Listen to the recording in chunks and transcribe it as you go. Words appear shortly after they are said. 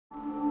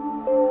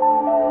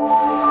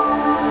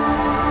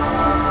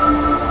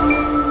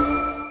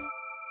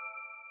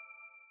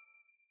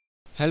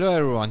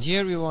And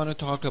here we want to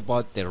talk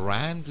about the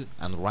rand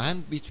and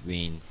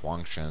Randbetween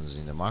functions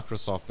in the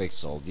Microsoft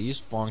Excel. These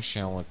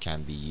functions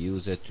can be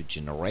used to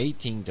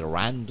generating the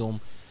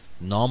random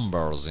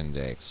numbers in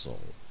the Excel.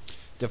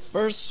 The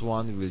first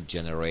one will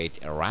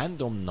generate a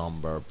random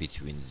number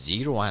between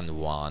 0 and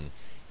 1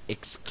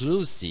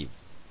 exclusive.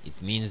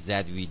 It means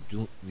that we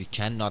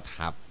cannot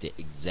have the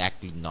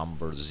exact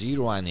number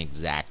 0 and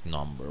exact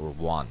number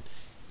 1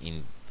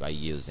 by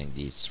using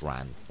this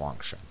rand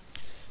function.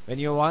 When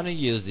you want to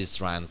use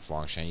this rand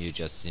function, you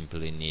just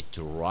simply need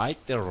to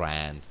write the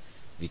rand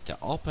with the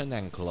open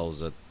and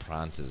closed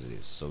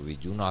parentheses, so we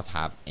do not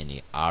have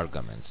any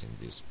arguments in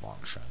this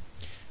function,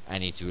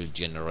 and it will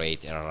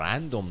generate a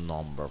random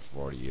number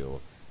for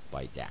you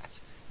by that.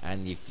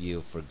 And if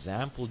you, for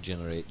example,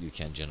 you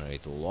can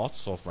generate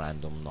lots of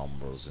random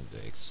numbers in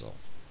the Excel.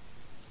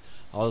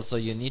 Also,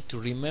 you need to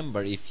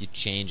remember, if you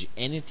change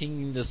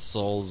anything in the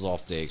cells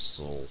of the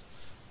Excel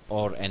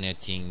or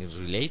anything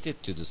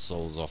related to the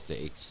cells of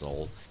the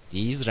Excel,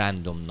 these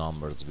random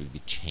numbers will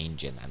be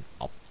changed and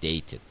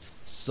updated.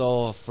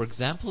 So, for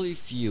example,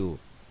 if you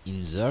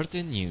insert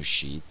a new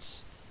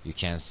sheets, you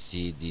can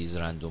see these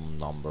random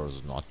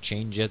numbers not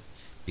changed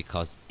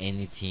because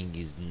anything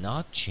is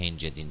not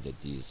changed in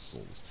these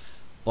cells.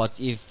 But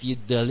if you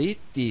delete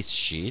this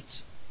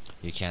sheet,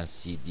 you can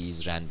see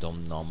these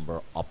random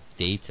number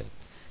updated.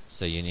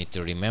 So you need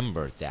to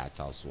remember that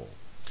as well.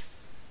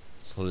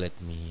 So let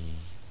me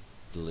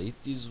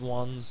delete these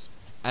ones.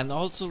 And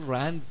also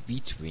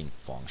Randbetween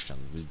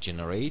function will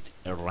generate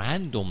a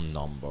random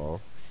number,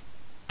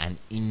 an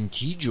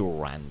integer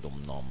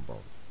random number,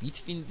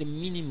 between the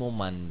minimum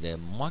and the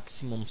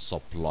maximum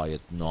supplied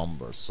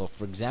numbers. So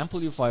for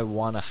example, if I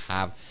want to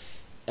have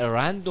a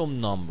random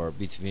number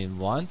between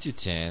 1 to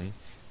 10,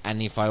 and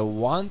if I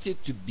want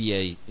it to be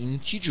an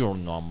integer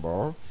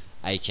number,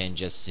 I can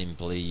just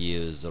simply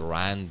use the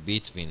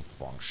Randbetween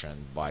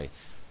function by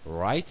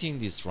writing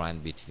this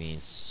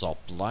Randbetween,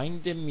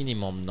 supplying the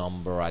minimum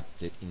number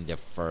in the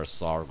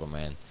first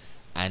argument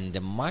and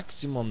the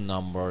maximum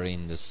number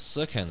in the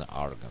second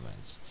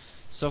argument.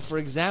 So for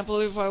example,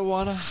 if I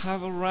want to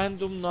have a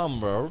random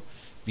number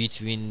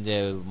between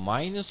the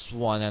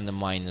 -1 and the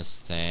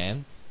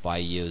 -10 by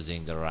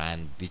using the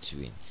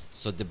Randbetween.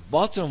 So the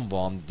bottom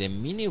one, the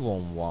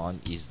minimum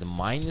one, is the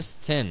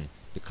 -10,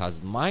 because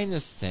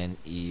 -10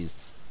 is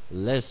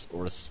less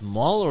or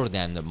smaller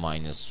than the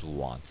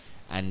 -1,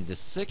 and the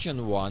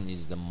second one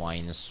is the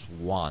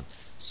 -1.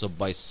 So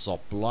by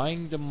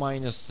supplying the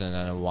 -10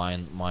 and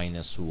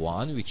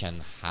 -1, we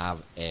can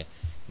have a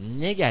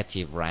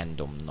negative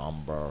random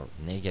number,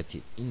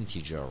 negative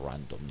integer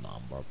random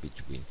number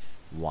between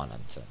 1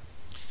 and 10.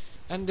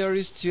 And there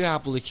is two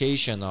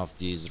applications of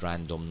these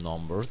random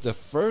numbers. The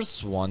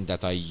first one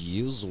that I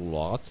use a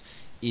lot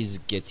is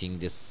getting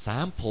the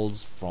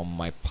samples from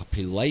my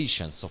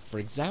population. So for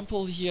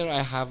example, here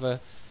I have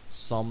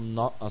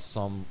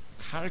some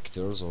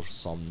characters or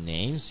some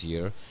names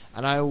here,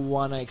 and I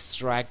want to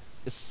extract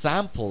a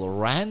sample, a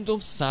random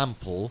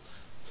sample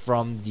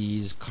from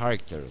these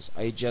characters.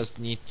 I just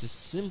need to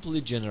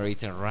simply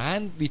generate a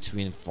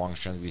Randbetween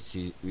function,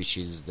 which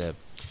is the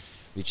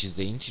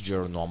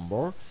integer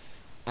number,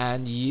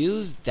 and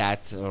use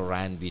that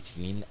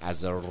Randbetween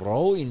as a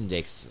row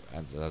index,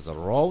 as a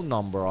row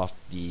number of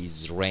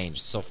these range.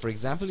 So for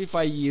example, if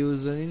I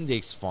use an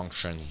index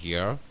function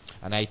here,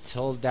 and I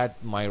tell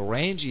that my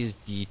range is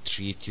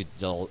D3 to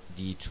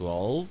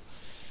D12,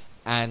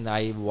 and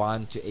I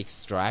want to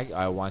extract,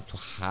 I want to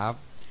have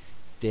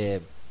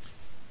the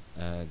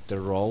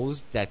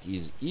rows that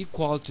is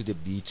equal to the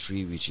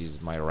B3, which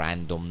is my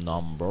random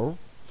number,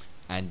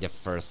 and the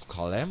first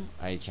column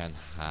I can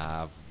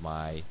have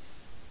my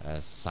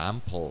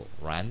sample,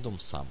 random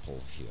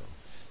sample here.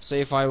 So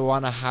if I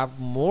want to have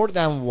more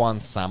than one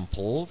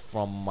sample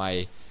from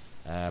my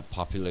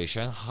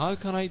population, how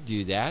can I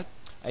do that?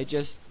 I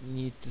just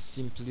need to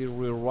simply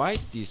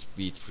rewrite this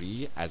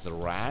B3 as a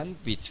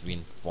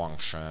Randbetween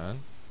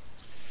function,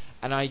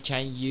 and I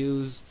can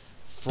use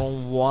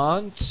from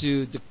 1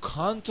 to the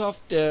count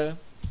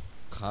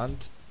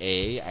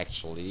A,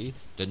 actually,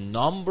 the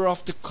number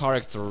of the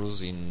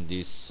characters in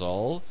this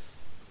cell,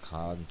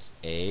 count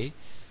A,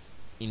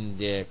 in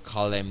the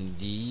column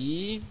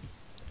D,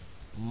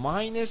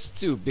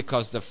 -2,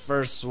 because the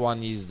first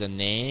one is the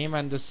name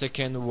and the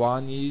second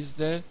one is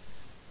the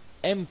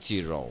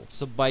empty row.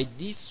 So by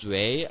this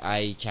way,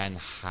 I can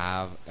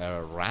have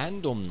a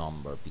random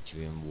number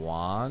between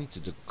 1 to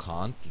the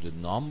count to the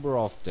number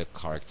of the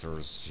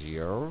characters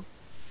here,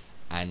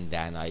 and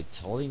then I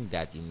tell him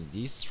that in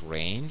this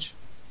range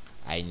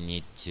I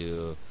need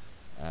to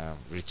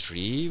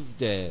retrieve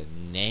the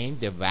name,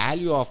 the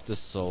value of the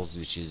cells,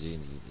 which is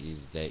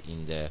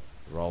in the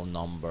row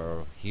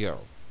number here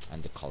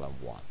and the column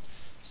 1.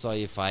 So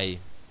if I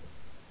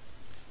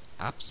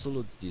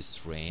absolute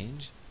this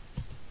range,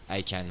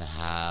 I can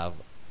have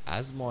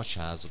as much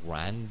as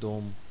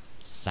random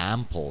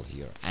sample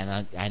here,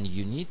 and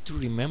you need to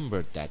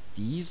remember that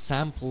these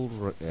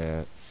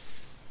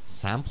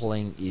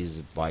sampling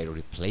is by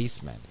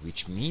replacement,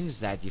 which means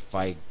that if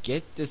I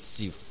get the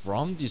C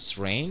from this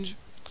range,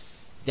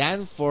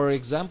 Then, for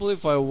example,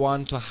 if I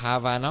want to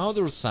have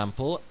another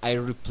sample, I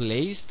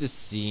replace the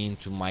scene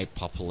to my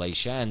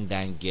population and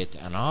then get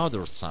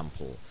another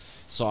sample.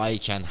 So I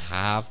can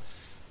have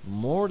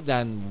more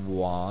than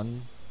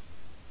one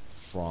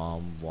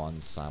from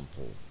one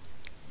sample.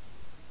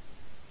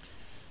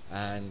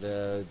 And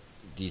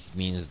this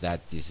means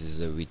that this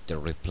is with the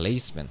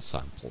replacement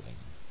sampling.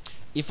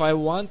 If I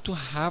want to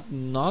have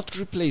not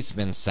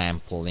replacement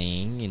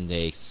sampling in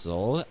the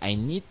Excel, I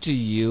need to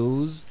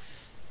use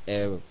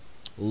a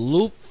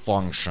loop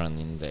function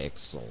in the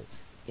Excel.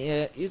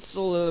 It's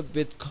a little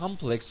bit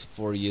complex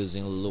for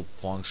using loop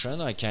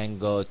function. I can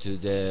go to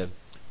the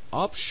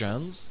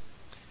options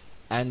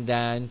and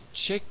then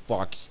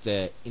checkbox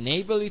the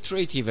enable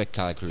iterative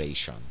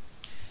calculation,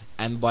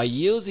 and by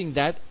using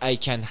that I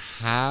can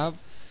have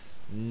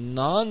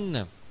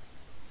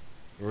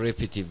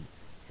non-repetitive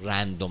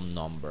random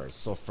numbers.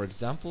 So for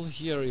example,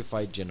 here if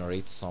I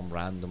generate some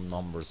random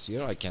numbers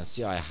here, I can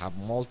see I have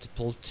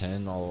multiple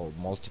 10 or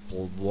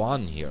multiple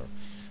 1 here.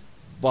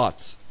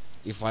 But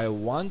if I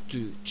want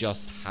to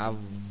just have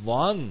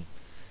one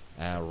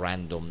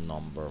random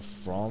number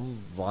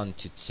from 1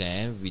 to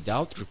 10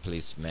 without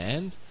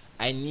replacement,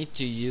 I need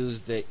to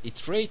use the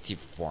iterative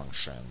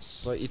functions.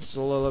 So it's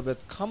a little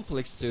bit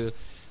complex to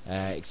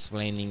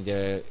explaining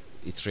the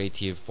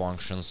iterative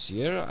functions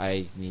here.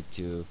 I need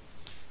to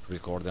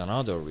record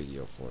another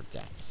video for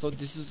that. So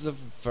this is the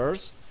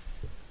first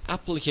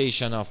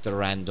application of the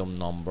random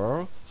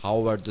number.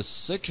 However, the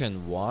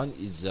second one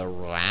is a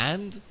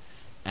rand,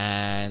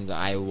 and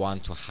I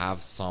want to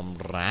have some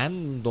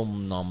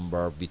random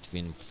number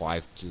between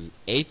 5 to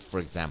 8, for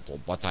example,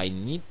 but I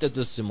need the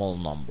decimal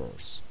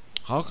numbers.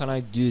 How can I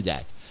do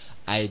that?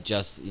 I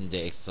just in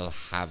the Excel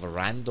have a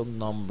random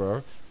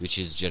number which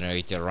is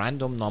generate a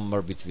random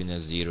number between a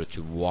 0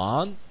 to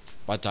 1,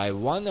 but I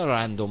want a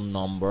random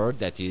number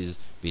that is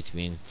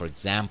between, for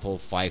example,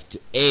 5 to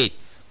 8,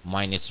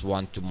 minus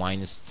 1 to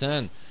minus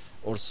 10,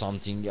 or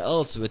something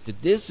else with the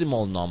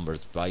decimal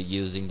numbers. By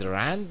using the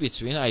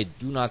Randbetween, I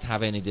do not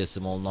have any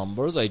decimal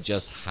numbers, I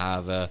just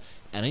have an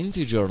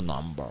integer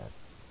number.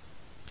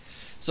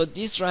 So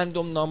this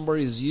random number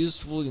is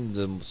useful in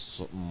the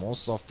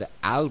most of the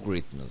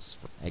algorithms.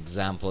 For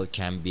example, it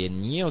can be a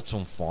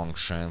Newton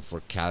function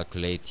for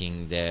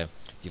calculating the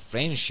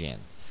differentiand.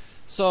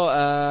 So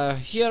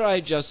here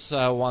I just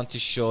want to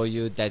show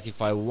you that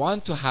if I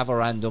want to have a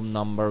random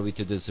number with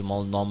the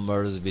decimal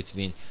numbers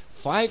between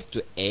 5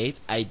 to 8,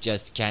 I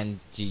just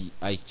can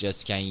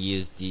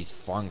use this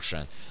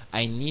function.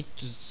 I need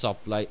to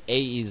supply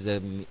A is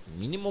a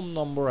minimum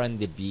number and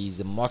the B is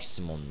a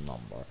maximum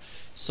number.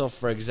 So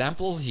for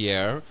example,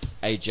 here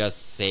I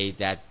just say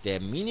that the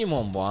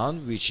minimum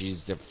one, which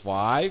is the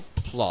 5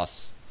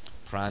 plus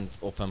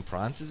open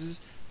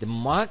parentheses, the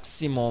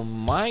maximum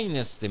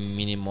minus the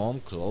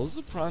minimum close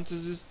the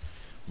parentheses,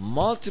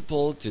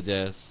 multiple to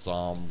the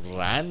some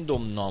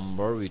random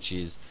number, which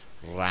is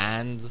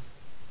rand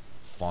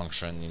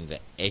function in the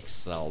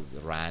Excel,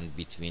 rand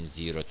between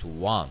 0 to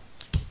 1.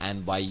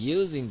 And by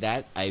using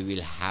that, I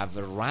will have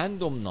a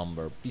random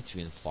number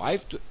between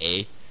 5 to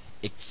 8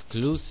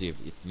 exclusive.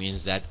 It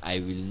means that I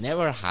will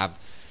never have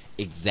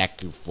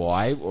exactly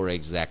 5 or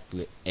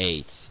exactly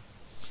 8.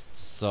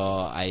 So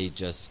I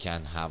just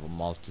can have a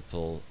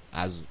multiple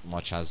as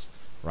much as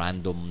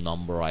random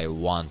number I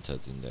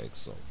wanted in the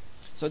Excel.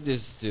 So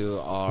these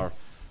two are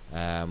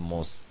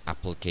most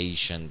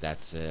application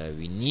that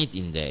we need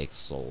in the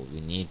Excel, we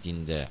need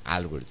in the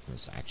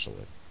algorithms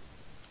actually.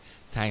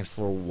 Thanks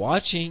for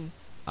watching.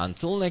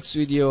 Until next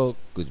video,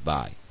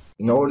 goodbye.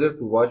 In order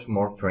to watch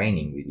more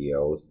training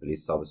videos,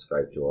 please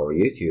subscribe to our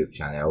YouTube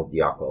channel,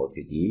 Diako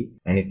Ltd.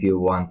 And if you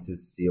want to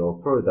see our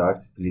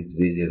products, please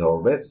visit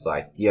our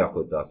website,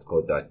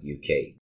 diako.co.uk.